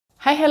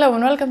Hi, hello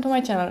and welcome to my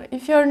channel.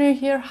 If you're new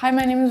here, hi,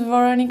 my name is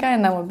Veronica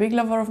and I'm a big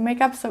lover of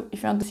makeup, so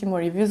if you want to see more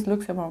reviews,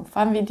 looks and more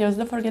fun videos,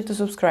 don't forget to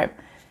subscribe.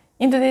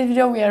 In today's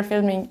video we are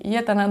filming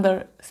yet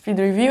another speed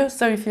review,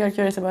 so if you are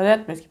curious about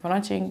that, please keep on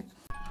watching.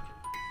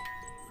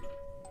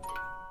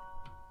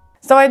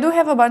 So I do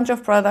have a bunch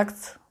of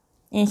products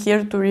in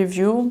here to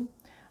review.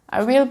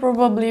 I will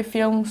probably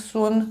film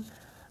soon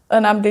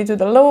an update to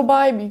the low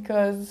buy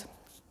because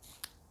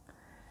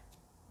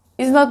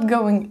it's not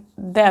going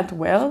that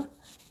well.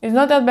 It's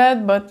not that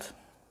bad, but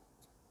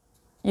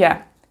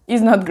yeah,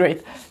 it's not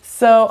great.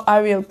 So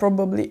I will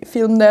probably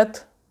film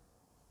that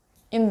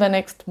in the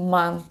next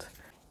month.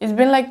 It's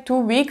been like 2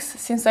 weeks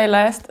since I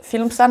last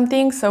filmed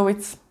something, so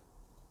it's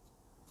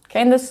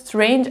kind of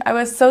strange. I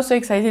was so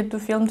excited to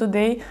film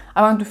today.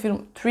 I want to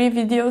film 3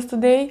 videos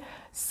today,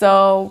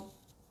 so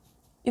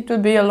it will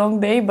be a long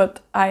day, but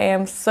I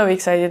am so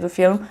excited to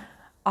film.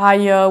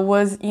 I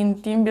was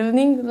in team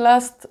building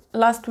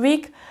last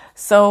week,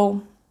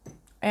 so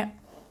yeah,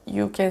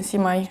 you can see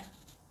my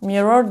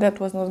mirror, that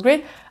was not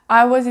great.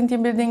 I was in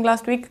team building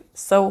last week,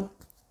 so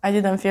I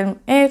didn't film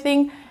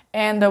anything,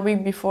 and the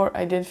week before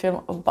I did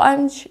film a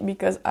bunch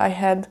because I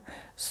had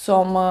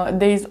some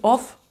days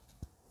off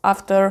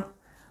after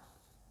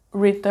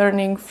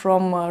returning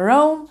from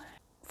Rome.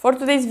 For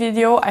today's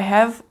video I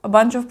have a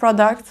bunch of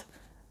products,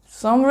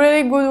 some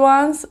really good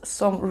ones,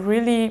 some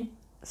really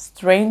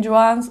strange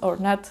ones, or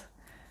not,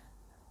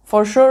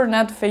 for sure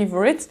not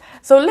favorites.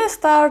 So let's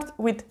start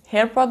with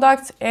hair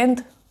products,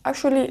 and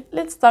actually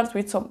let's start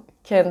with some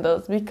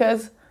candles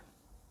because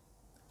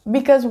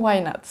why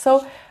not?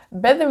 So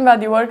Bath &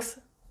 Body Works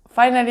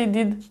finally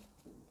did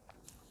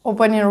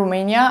open in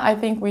Romania. I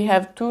think we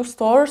have 2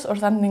 stores or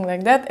something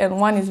like that, and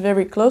one is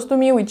very close to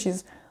me, which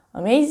is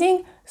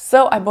amazing.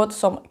 So I bought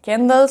some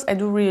candles. I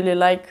do really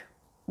like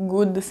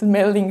good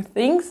smelling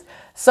things,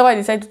 so I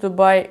decided to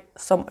buy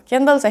some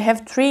candles. I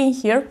have 3 in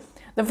here.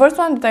 The first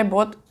one that I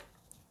bought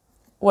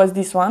was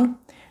this one.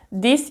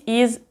 This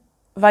is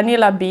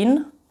Vanilla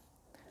Bean.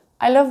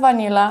 I love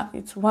vanilla,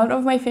 it's one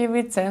of my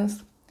favorite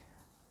scents.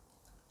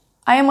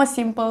 I am a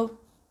simple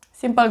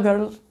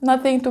girl,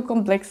 nothing too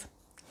complex.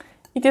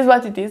 It is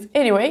what it is.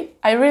 Anyway,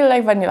 I really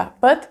like vanilla,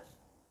 but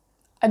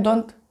I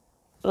don't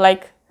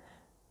like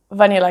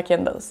vanilla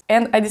candles.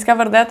 And I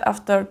discovered that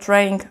after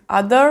trying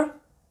other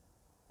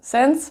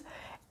scents,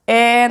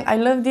 and I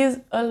love this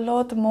a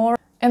lot more.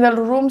 And the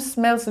room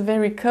smells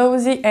very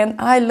cozy,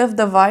 and I love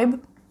the vibe.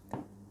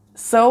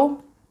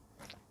 So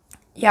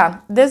yeah,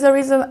 there's a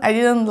reason I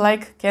didn't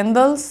like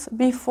candles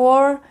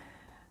before,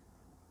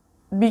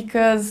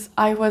 because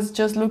I was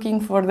just looking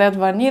for that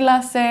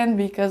vanilla scent,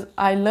 because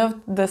I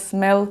loved the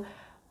smell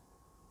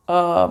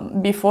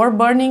before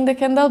burning the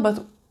candle,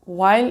 but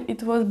while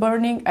it was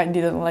burning I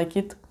didn't like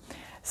it.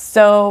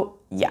 So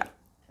yeah,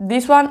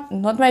 this one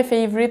not my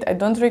favorite. I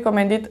don't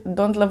recommend it.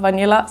 Don't love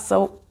vanilla,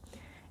 so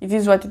it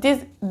is what it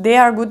is. They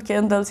are good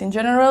candles in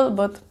general,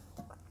 but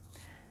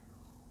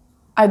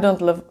I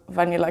don't love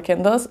vanilla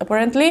candles,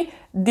 apparently.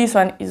 This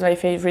one is my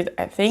favorite,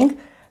 I think.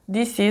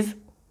 This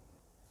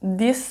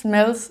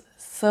smells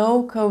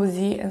so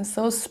cozy and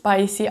so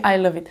spicy. I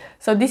love it.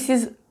 So this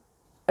is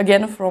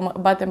again from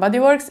Bath & Body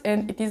Works,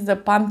 and it is the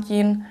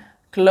pumpkin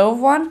clove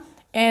one.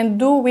 And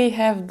do we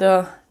have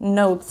the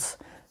notes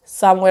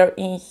somewhere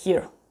in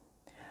here?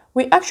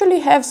 We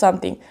actually have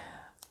something.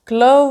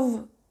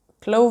 Clove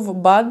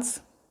buds.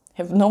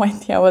 Have no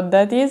idea what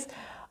that is.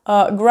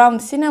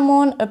 Ground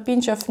cinnamon, a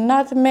pinch of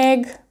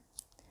nutmeg,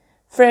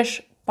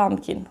 fresh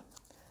pumpkin.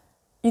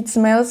 It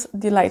smells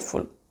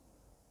delightful.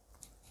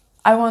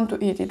 I want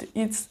to eat it.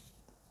 It's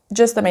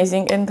just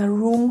amazing, and the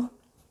room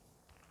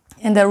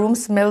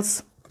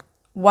smells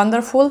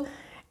wonderful.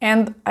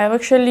 And I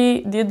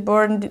actually did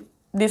burn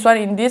this one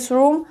in this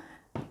room.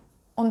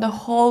 On the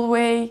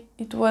hallway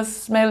it was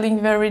smelling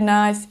very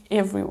nice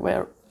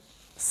everywhere.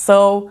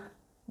 So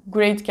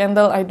great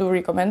candle, I do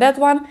recommend that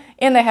one.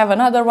 And I have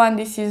another one.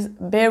 This is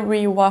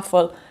berry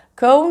waffle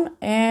cone,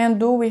 and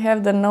do we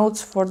have the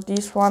notes for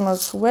this one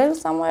as well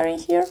somewhere in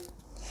here?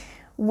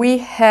 We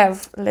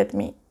have, let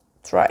me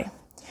try.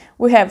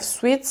 We have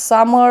sweet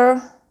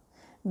summer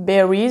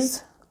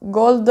berries,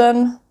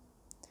 golden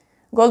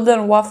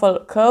waffle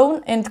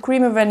cone, and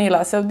creamy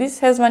vanilla. So this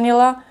has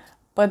vanilla,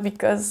 but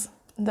because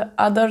the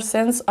other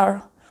scents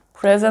are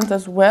present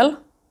as well,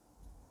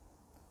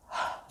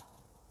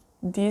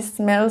 this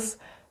smells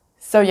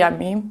so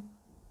yummy.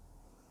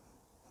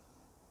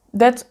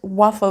 That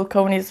waffle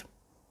cone is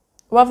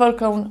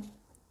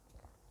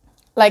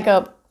like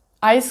a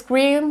ice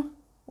cream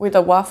with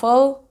a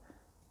waffle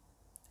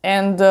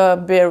and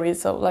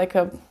berries. So like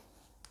a,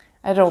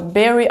 I don't know,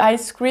 berry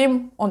ice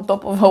cream on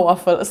top of a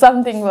waffle.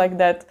 Something like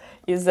that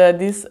is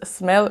this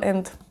smell,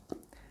 and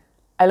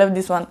I love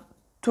this one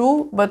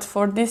too. But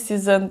for this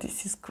season,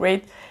 this is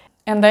great.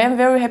 And I am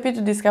very happy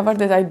to discover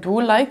that I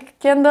do like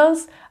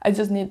candles. I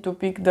just need to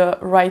pick the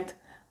right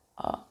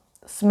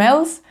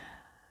smells.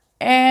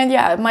 And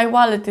yeah, my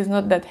wallet is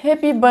not that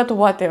happy, but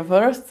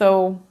whatever.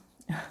 So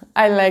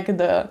I like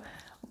the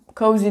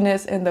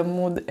coziness and the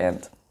mood,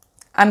 and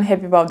I'm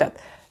happy about that.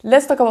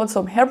 Let's talk about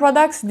some hair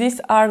products. These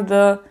are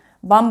the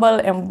Bumble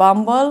and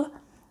Bumble.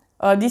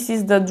 This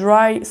is the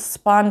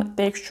Dryspun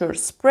texture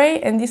spray,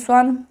 and this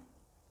one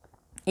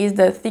is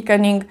the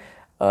thickening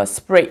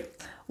spray.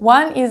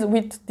 One is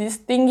with this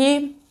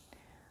thingy.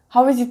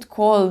 How is it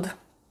called?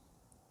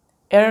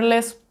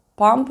 Airless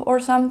pump or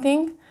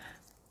something?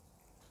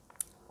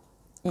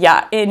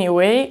 Yeah,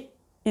 anyway,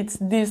 it's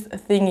this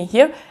thingy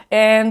here,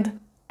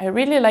 and I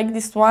really like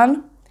this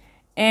one.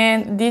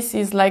 And this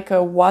is like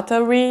a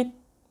watery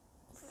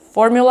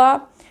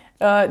formula.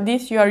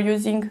 This you are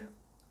using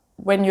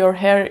when your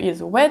hair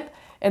is wet,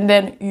 and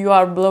then you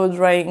are blow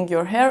drying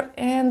your hair.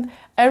 And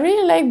I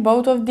really like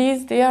both of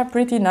these. They are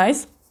pretty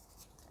nice.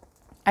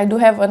 I do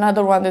have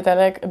another one that I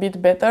like a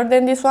bit better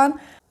than this one.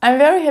 I'm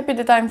very happy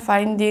that I'm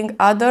finding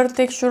other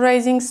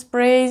texturizing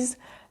sprays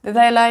that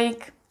I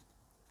like,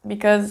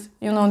 because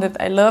you know that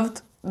I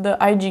loved the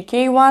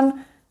IGK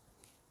one.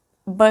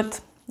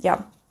 But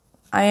yeah,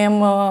 I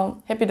am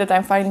happy that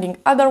I'm finding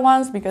other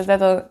ones, because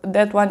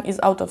that one is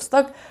out of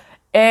stock,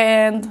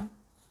 and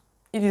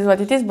it is what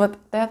it is. But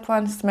that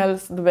one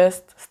smells the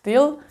best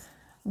still.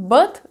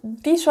 But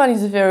this one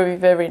is very,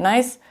 very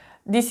nice.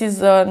 This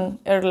is an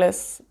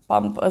airless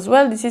pump as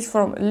well. This is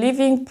from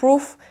Living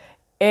Proof,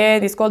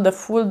 and it's called the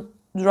Full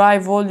Dry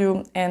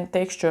Volume and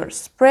Texture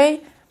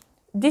Spray.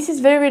 This is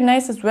very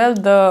nice as well.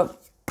 The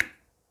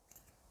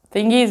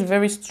thingy is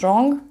very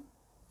strong.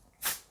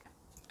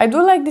 I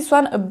do like this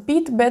one a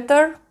bit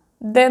better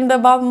than the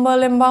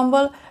Bumble and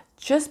Bumble,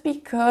 just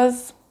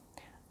because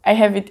I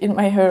have it in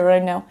my hair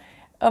right now.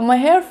 My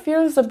hair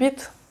feels a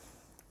bit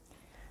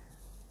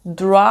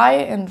dry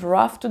and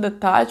rough to the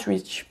touch,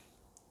 which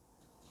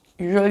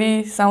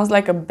usually sounds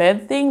like a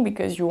bad thing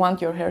because you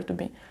want your hair to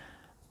be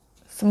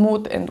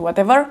smooth and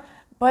whatever.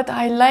 But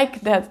I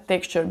like that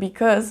texture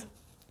because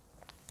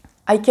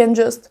I can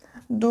just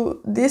do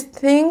this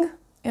thing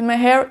and my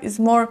hair is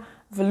more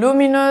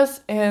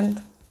voluminous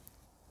and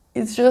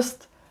it's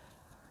just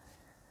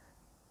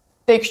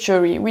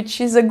textury, which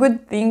is a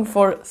good thing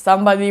for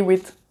somebody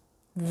with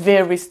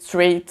very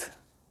straight,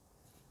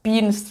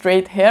 pin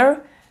straight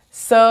hair.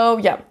 So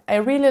yeah, I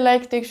really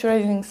like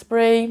texturizing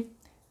spray.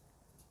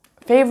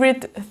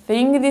 Favorite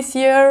thing this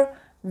year.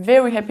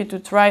 Very happy to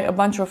try a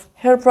bunch of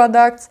hair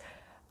products.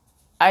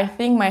 I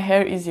think my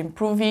hair is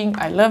improving.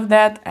 I love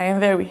that. I am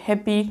very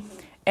happy.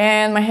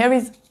 And my hair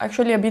is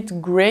actually a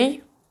bit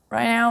gray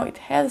right now. It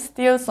has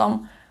still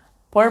some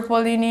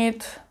purple in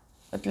it,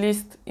 at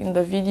least in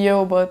the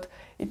video, but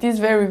it is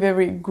very,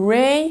 very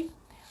gray.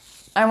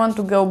 I want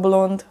to go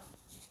blonde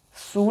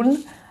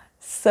soon,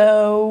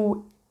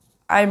 so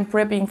I'm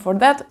prepping for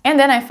that. And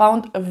then I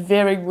found a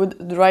very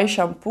good dry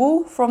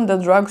shampoo from the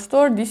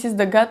drugstore. This is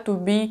the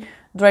Got2b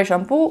dry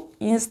shampoo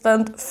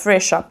instant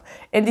fresh up,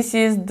 and this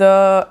is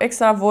the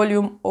extra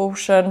volume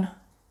ocean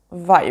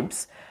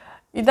vibes.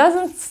 It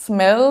doesn't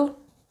smell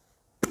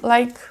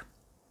like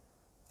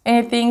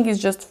anything, it's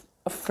just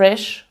a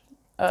fresh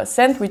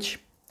scent, which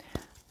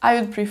I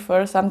would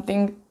prefer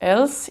something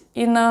else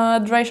in a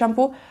dry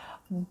shampoo,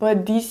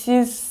 but this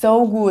is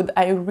so good.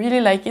 I really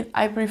like it.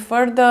 I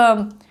prefer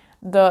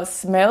the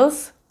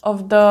smells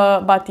of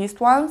the Batiste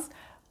ones,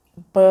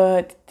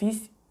 but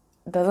this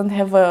doesn't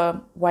have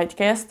a white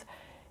cast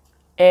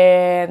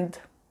and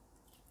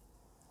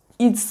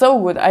it's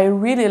so good. I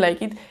really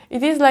like it.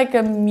 It is like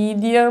a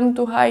medium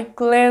to high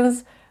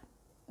cleanse,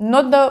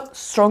 not the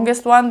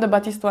strongest one. The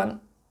Batiste one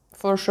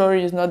for sure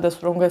is not the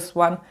strongest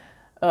one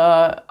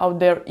out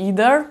there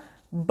either,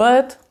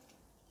 but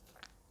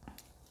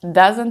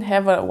doesn't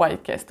have a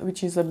white cast,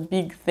 which is a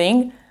big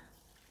thing.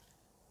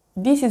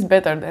 This is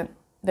better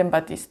than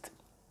Batiste.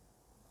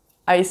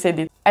 I said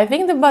it. I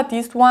think the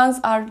Batiste ones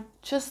are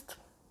just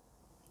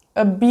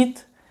a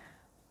bit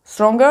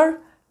stronger,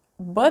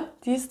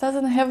 but this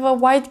doesn't have a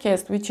white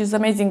cast, which is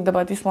amazing. The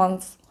Batiste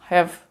ones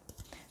have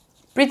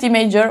pretty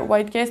major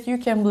white cast. You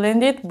can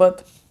blend it,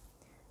 but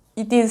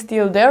it is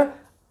still there.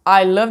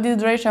 I love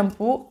this dry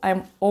shampoo.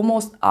 I'm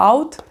almost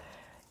out,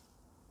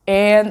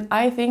 and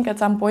I think at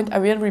some point I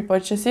will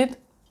repurchase it.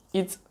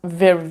 It's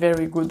very,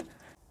 very good.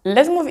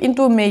 Let's move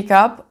into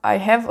makeup. I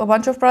have a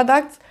bunch of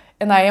products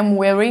and I am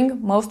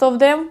wearing most of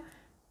them,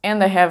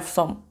 and I have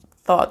some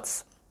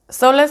thoughts.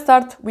 So let's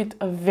start with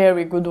a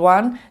very good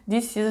one.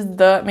 This is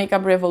the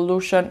Makeup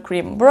Revolution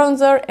Cream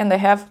Bronzer, and I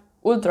have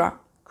Ultra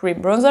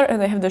Cream Bronzer,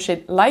 and I have the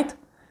shade Light.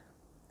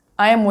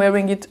 I am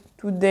wearing it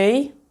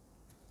today,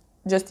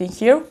 just in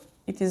here.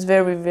 It is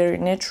very, very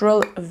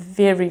natural, a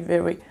very,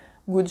 very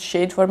good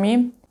shade for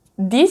me.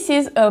 This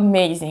is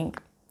amazing.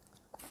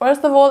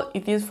 First of all,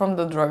 it is from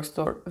the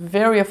drugstore,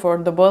 very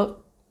affordable,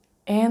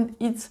 and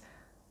it's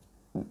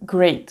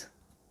great.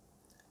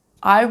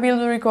 I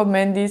will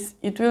recommend this.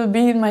 It will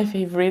be in my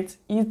favorites.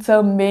 It's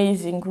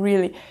amazing,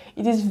 really.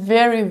 It is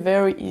very,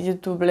 very easy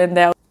to blend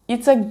out.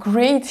 It's a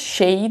great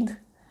shade.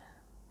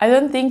 I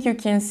don't think you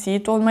can see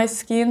it on my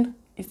skin.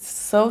 It's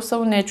so,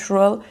 so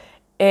natural,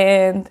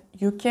 and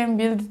you can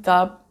build it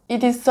up.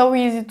 It is so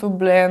easy to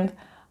blend.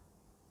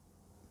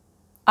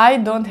 I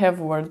don't have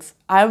words.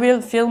 I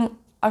will film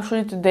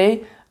actually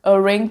today a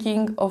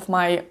ranking of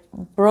my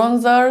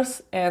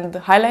bronzers and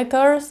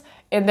highlighters,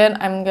 and then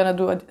I'm gonna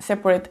do a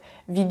separate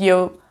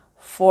video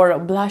for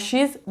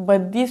blushes,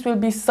 but this will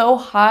be so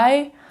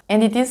high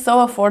and it is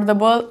so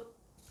affordable.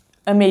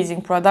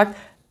 Amazing product.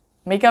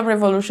 Makeup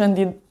Revolution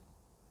did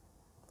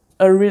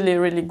a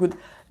really good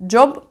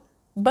job.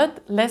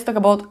 But let's talk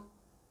about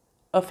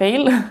a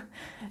fail.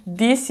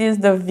 This is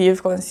the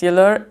Vieve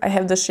concealer. I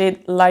have the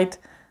shade Light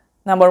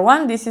number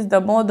 1. This is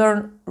the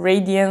Modern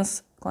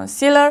Radiance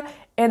concealer,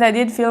 and I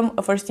did film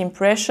a first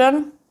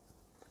impression.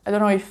 I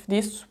don't know if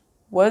this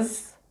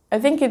was, I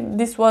think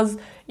this was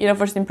in a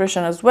first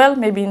impression as well,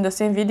 maybe in the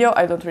same video,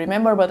 I don't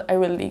remember, but I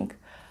will link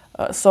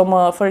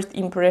some first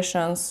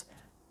impressions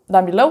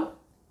down below.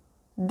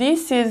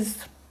 This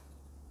is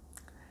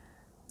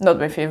not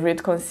my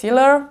favorite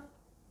concealer.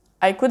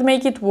 I could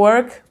make it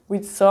work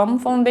with some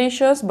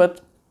foundations,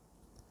 but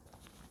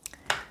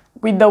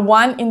with the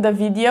one in the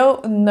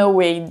video, no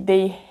way,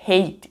 they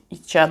hate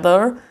each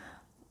other.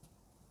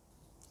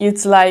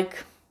 It's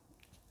like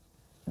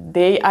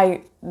they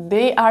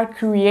are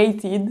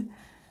created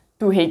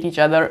to hate each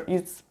other.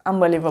 It's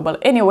unbelievable.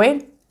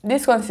 Anyway,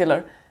 this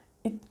concealer,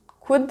 it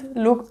could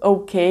look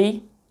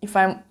okay if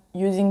I'm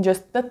using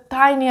just the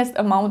tiniest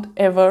amount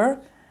ever,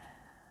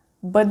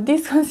 but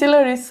this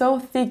concealer is so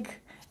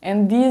thick,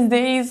 and these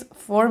days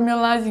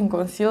formulas in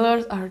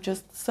concealers are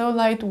just so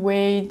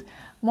lightweight,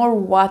 more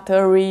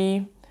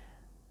watery,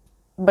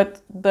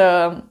 but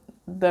the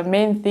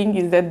main thing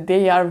is that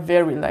they are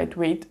very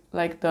lightweight,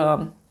 like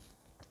the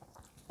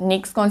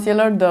NYX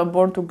concealer, the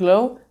Born to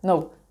Glow,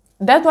 no,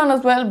 that one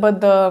as well,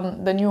 but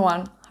the new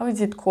one, how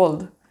is it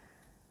called?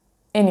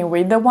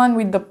 Anyway, the one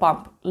with the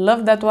pump,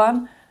 love that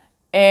one,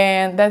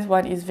 and that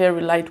one is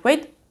very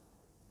lightweight.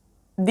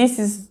 This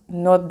is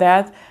not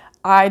that,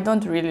 I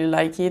don't really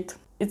like it.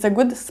 It's a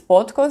good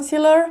spot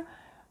concealer,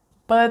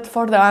 but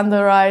for the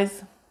under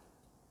eyes,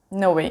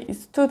 no way,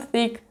 it's too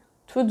thick,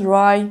 too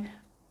dry,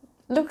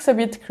 looks a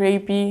bit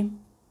crepey.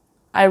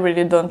 I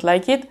really don't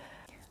like it.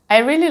 I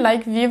really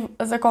like Vieve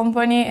as a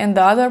company, and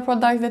the other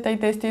products that I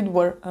tested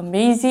were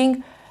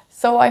amazing,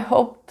 so I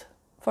hoped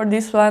for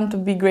this one to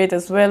be great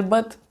as well,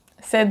 but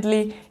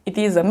sadly it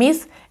is a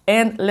miss.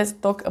 And let's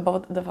talk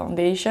about the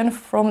foundation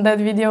from that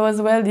video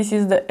as well. This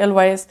is the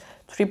LYS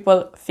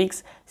Triple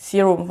Fix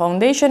Serum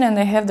Foundation, and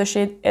I have the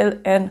shade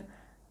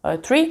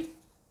LN3.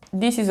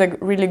 This is a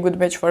really good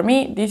match for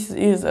me. This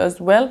is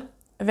as well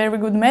a very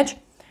good match.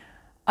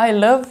 I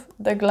love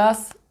the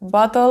glass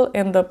bottle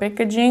and the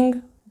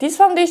packaging. This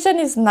foundation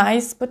is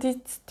nice, but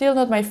it's still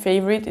not my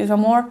favorite. It's a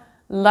more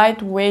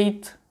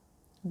lightweight,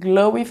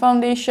 glowy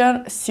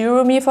foundation,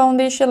 serum-y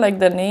foundation, like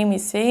the name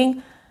is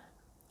saying.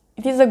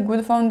 It is a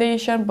good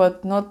foundation,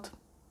 but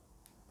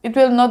it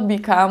will not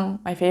become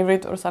my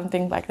favorite or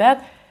something like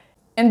that.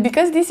 And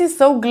because this is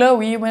so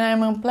glowy, when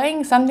I'm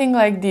applying something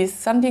like this,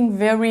 something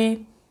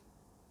very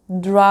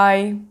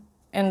dry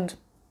and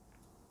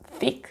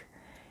thick,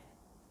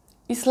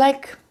 it's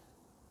like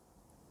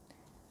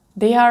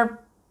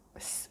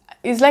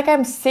it's like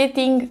I'm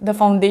setting the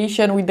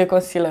foundation with the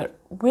concealer.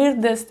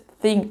 Weirdest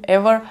thing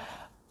ever,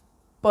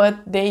 but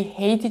they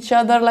hate each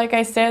other, like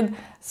I said,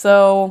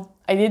 so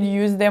I did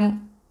use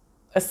them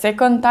a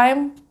second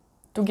time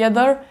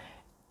together,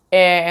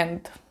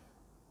 and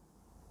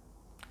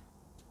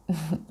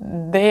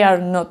they are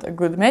not a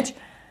good match.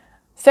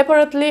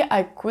 Separately,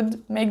 I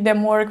could make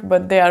them work,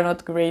 but they are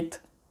not great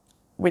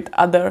with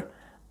other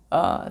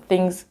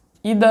things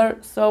either,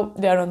 so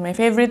they are not my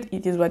favorite.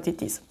 It is what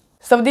it is.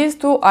 So these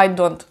two I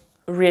don't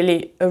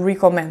really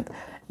recommend.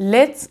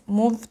 Let's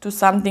move to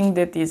something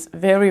that is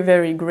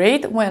very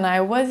great. When I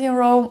was in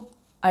Rome,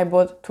 I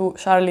bought two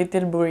Charlotte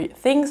Tilbury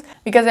things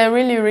because I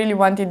really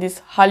wanted this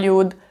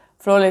Hollywood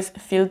Flawless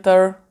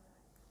Filter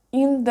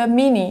in the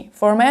mini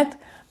format,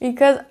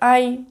 because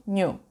I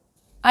knew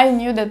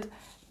that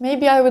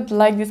maybe I would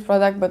like this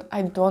product, but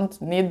I don't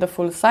need the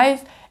full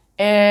size,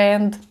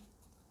 and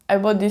I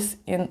bought this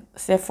in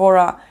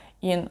Sephora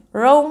in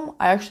Rome.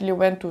 I actually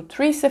went to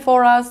 3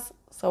 Sephoras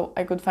so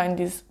I could find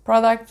this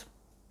product,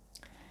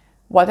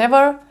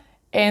 whatever.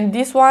 And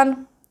this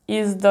one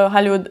is the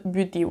Hollywood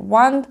Beauty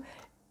wand,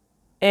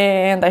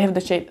 and I have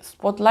the shade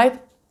Spotlight.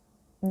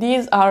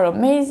 These are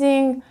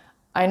amazing.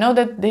 I know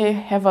that they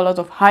have a lot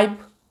of hype.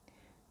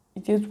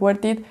 It is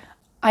worth it.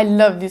 I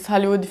love this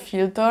Hollywood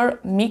filter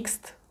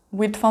mixed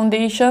with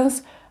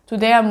foundations.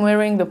 Today I'm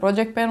wearing the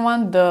Project Pen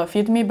one, the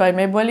Fit Me by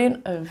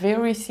Maybelline, a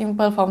very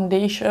simple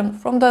foundation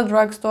from the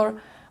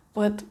drugstore,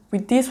 but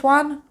with this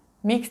one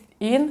mixed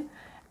in,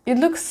 it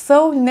looks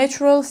so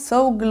natural,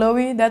 so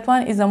glowy. That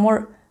one is a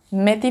more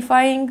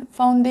mattifying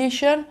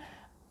foundation,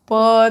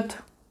 but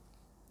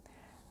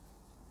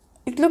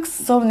it looks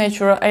so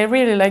natural. I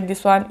really like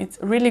this one. It's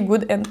really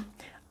good, and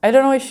I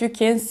don't know if you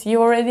can see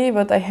already,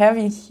 but I have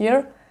in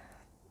here,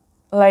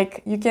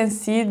 like, you can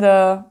see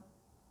the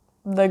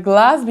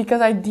glass, because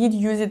I did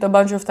use it a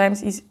bunch of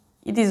times.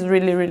 It is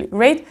really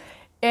great.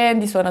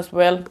 And this one as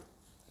well,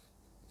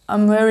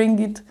 I'm wearing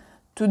it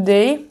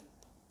today.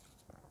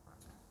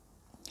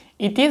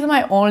 It is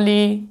my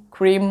only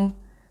cream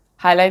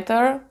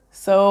highlighter,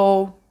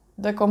 so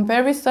the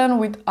comparison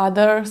with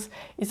others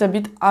is a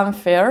bit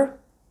unfair,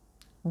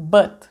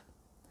 but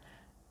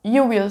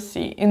you will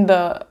see in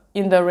the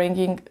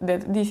ranking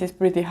that this is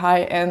pretty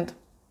high and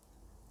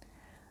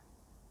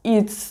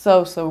it's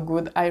so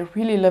good. I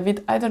really love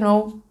it. I don't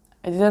know,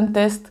 I didn't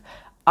test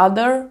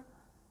other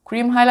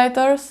cream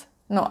highlighters.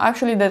 No,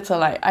 actually that's a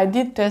lie. I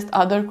did test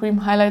other cream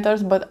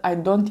highlighters, but I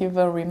don't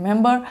even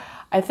remember.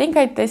 I think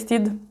I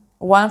tested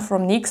one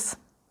from NYX,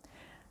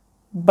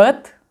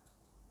 but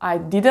I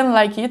didn't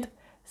like it.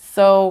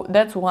 So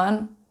that's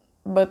one,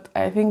 but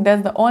I think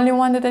that's the only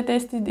one that I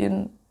tested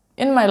in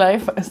my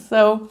life.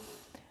 So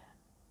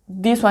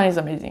this one is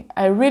amazing.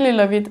 I really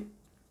love it.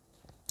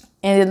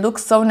 And it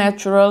looks so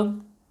natural.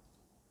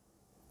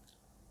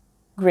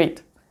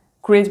 Great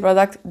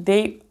product.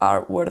 They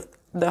are worth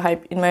the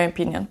hype in my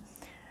opinion.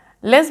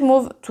 Let's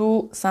move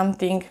to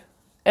something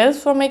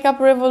else for Makeup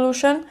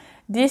Revolution.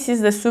 This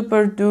is the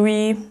Super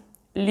Dewy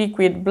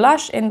Liquid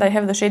Blush and I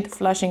have the shade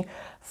Flashing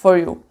for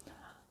You.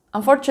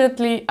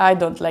 Unfortunately, I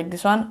don't like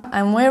this one.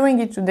 I'm wearing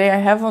it today. I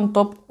have on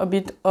top a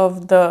bit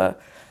of the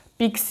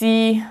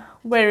Pixie,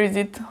 where is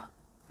it?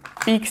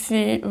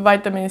 Pixie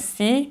Vitamin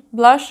C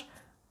blush.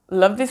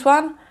 Love this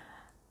one.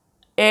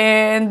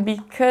 And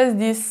because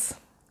this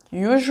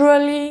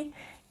usually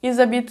is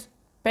a bit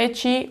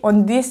patchy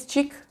on this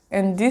cheek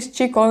and this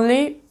cheek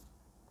only,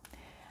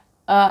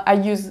 I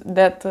use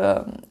that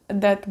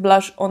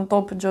blush on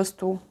top just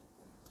to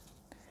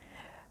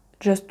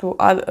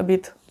add a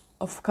bit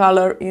of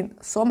color in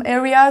some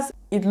areas.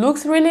 It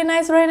looks really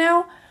nice right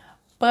now,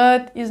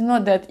 but it's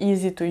not that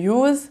easy to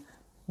use.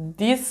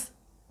 This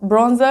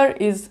bronzer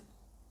is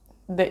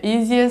the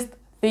easiest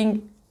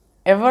thing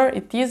ever.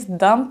 It is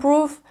damp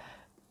proof.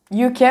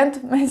 You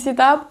can't mess it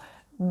up,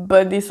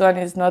 but this one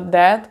is not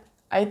that.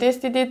 I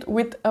tested it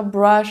with a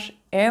brush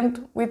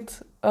and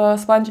with a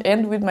sponge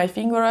and with my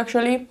finger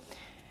actually,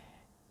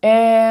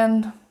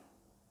 and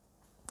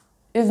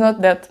it's not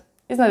that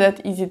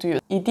easy to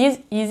use. It is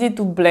easy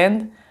to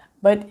blend,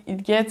 but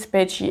it gets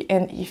patchy,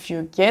 and if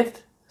you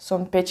get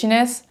some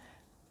patchiness,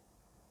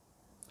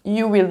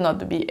 you will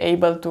not be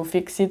able to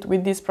fix it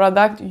with this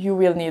product. You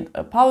will need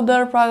a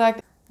powder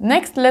product.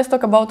 Next, let's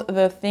talk about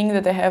the thing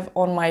that I have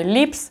on my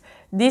lips.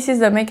 This is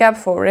the Makeup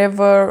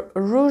Forever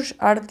Rouge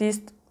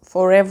Artist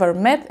Forever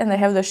Matte, and I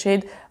have the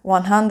shade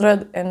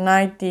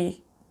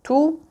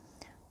 192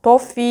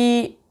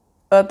 Toffee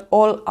at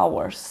All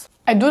Hours.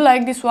 I do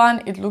like this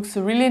one. It looks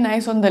really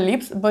nice on the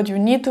lips, but you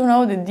need to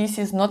know that this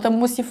is not a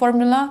moussey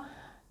formula.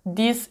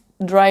 This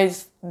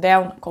dries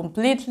down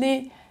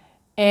completely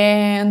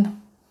and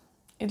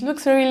it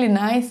looks really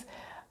nice.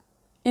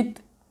 It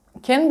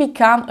can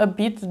become a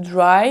bit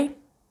dry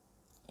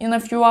in a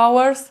few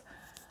hours,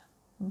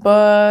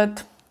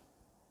 but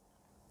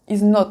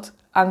it's not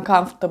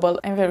uncomfortable.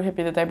 I'm very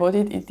happy that I bought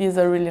it. It is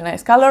a really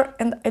nice color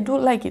and I do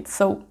like it.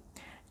 So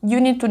you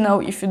need to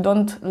know, if you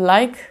don't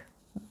like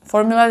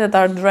formulas that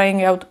are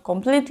drying out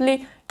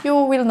completely, you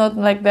will not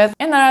like that.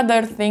 And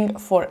another thing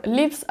for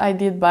lips, I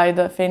did buy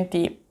the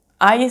Fenty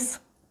eyes.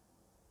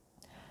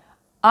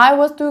 I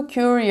was too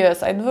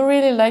curious. I do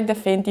really like the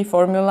Fenty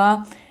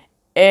formula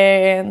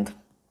and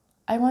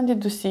I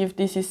wanted to see if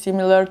this is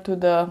similar to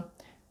the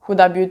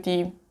Huda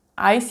Beauty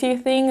icy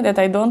thing that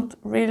I don't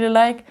really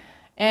like,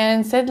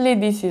 and sadly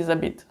this is a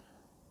bit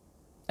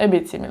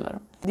similar.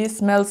 This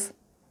smells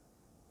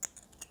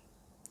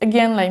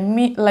again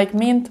like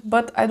mint,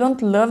 but I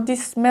don't love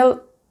this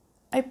smell.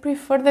 I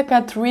prefer the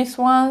Catrice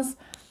ones.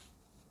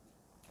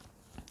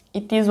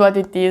 It is what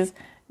it is.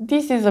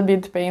 This is a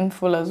bit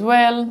painful as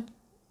well.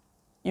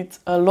 It's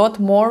a lot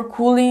more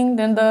cooling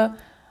than the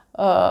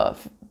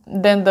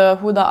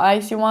Huda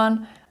Icy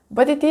one,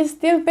 but it is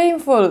still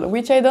painful,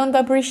 which I don't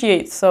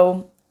appreciate.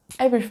 So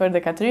I prefer the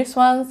Catrice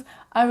ones.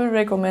 I will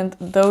recommend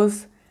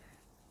those.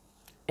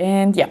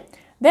 And yeah,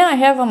 then I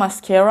have a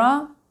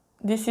mascara.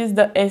 This is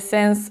the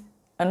Essence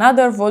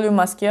Another Volume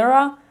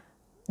Mascara,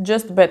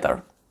 just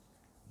better.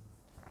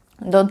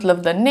 Don't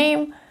love the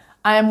name.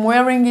 I am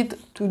wearing it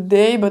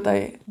today, but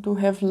I do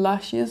have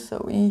lashes,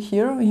 so in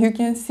here you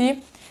can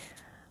see.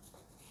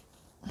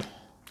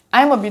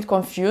 I'm a bit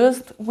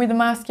confused with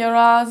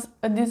mascaras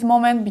at this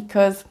moment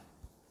because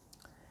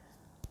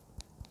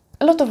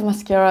a lot of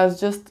mascaras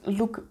just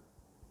look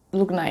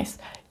nice.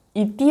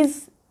 It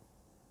is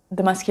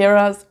the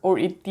mascaras or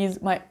it is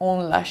my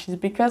own lashes,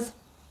 because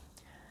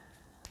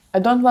I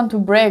don't want to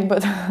brag,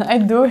 but I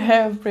do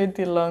have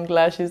pretty long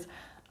lashes.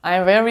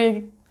 I'm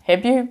very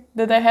happy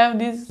that I have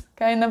these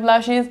kind of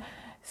lashes.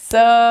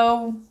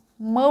 So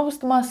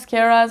most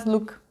mascaras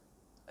look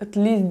at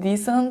least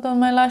decent on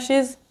my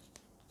lashes.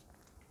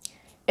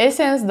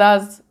 Essence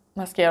does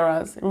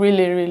mascaras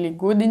really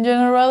good in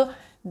general.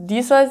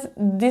 This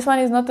one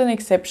is not an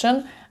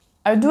exception.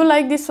 I do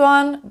like this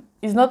one.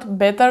 It's not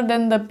better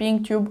than the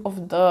pink tube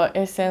of the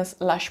Essence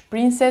Lash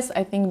Princess.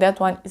 I think that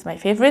one is my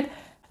favorite.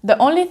 The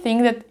only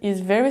thing that is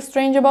very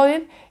strange about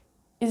it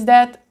is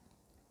that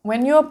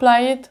when you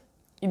apply it,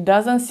 it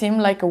doesn't seem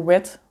like a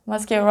wet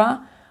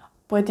mascara,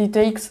 but it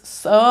takes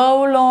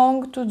so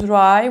long to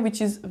dry,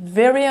 which is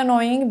very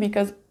annoying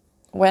because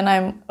when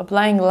I'm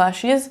applying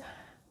lashes,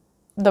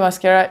 the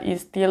mascara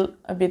is still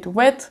a bit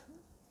wet.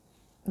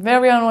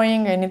 Very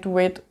annoying, I need to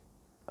wait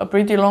a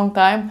pretty long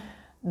time.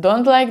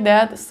 Don't like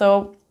that,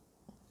 so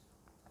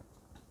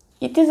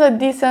it is a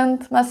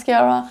decent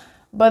mascara,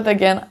 but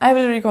again, I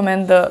will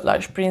recommend the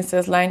Lush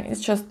Princess line.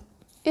 It's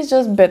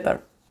just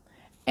better.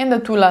 And the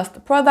two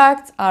last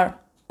products are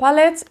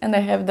palettes, and I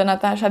have the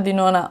Natasha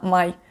Denona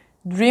My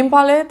Dream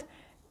palette.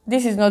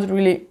 This is not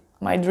really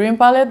my dream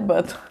palette,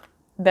 but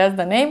that's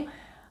the name.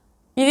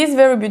 It is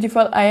very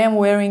beautiful. I am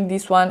wearing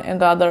this one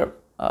and the other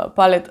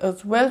palette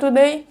as well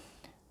today.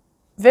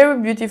 Very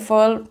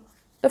beautiful.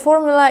 The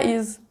formula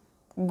is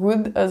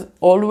good as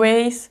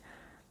always.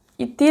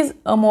 It is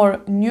a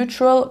more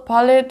neutral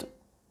palette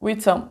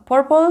with some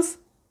purples.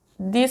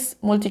 This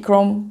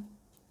multichrome,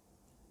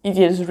 it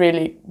is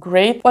really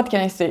great. What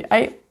can I say?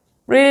 I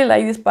really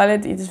like this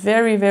palette. It's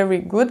very, very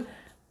good,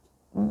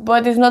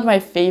 but it's not my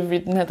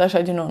favorite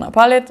Natasha Denona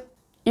palette.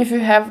 If you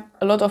have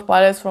a lot of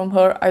palettes from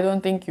her, I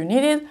don't think you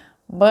need it,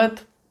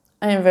 but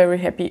I am very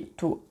happy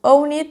to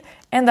own it.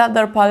 And the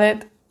other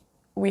palette,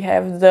 we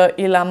have the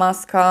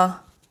Illamasqua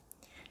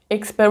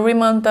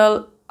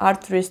Exerimental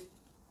Artistry,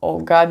 oh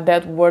god,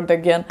 that word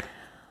again,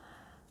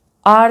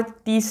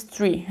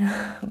 artistry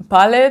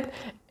palette,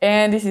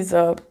 and this is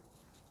a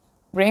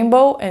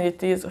rainbow and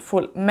it is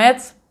full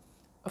mattes.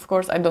 Of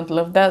course, I don't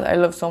love that. I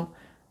love some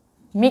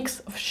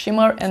mix of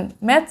shimmer and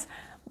mattes,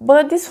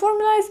 but this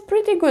formula is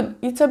pretty good.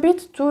 It's a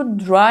bit too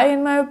dry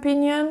in my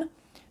opinion,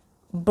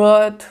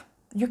 but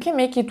you can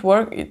make it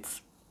work.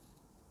 It's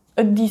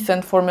a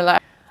decent formula.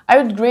 I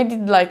would grade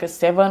it like a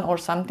 7 or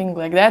something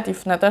like that.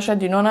 If Natasha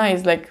Denona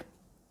is like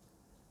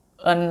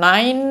a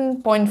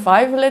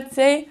 9.5, let's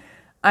say,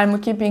 I'm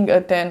keeping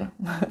a 10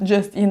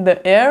 just in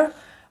the air.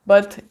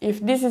 But if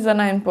this is a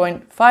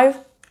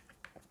 9.5,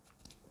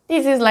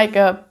 this is like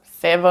a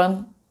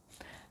 7,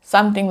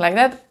 something like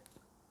that.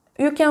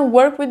 You can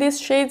work with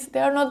these shades. They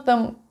are not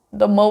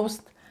the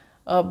most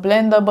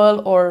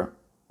blendable or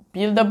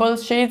buildable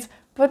shades,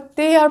 but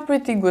they are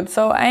pretty good.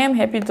 So I am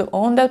happy to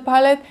own that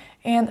palette,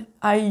 and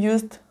I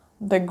used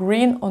the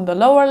green on the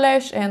lower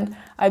lash, and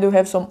I do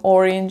have some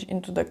orange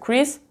into the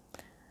crease,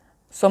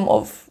 some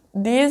of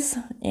these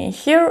in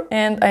here,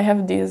 and I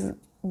have this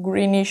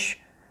greenish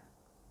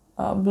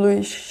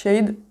bluish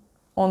shade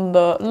on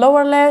the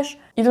lower lash.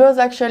 It was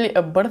actually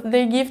a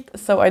birthday gift,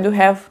 so I do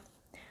have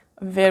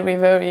very,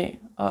 very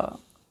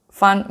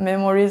fun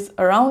memories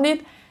around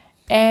it.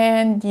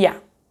 And yeah,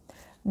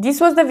 this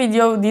was the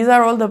video. These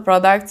are all the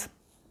products.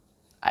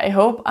 I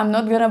hope I'm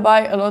not gonna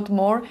buy a lot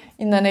more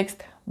in the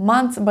next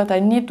months, but I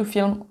need to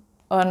film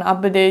an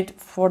update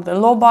for the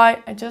low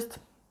buy.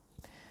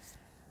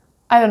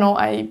 I don't know,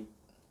 I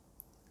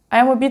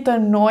am a bit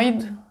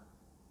annoyed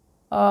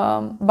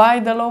by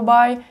the low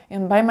buy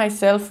and by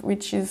myself,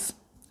 which is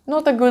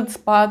not a good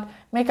spot.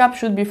 Makeup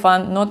should be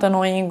fun, not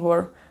annoying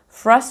or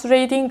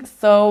frustrating,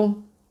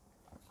 so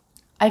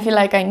I feel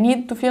like I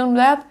need to film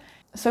that.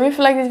 So if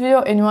you like this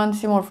video and you want to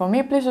see more from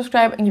me, please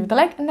subscribe and give it a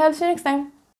like, and I'll see you next time.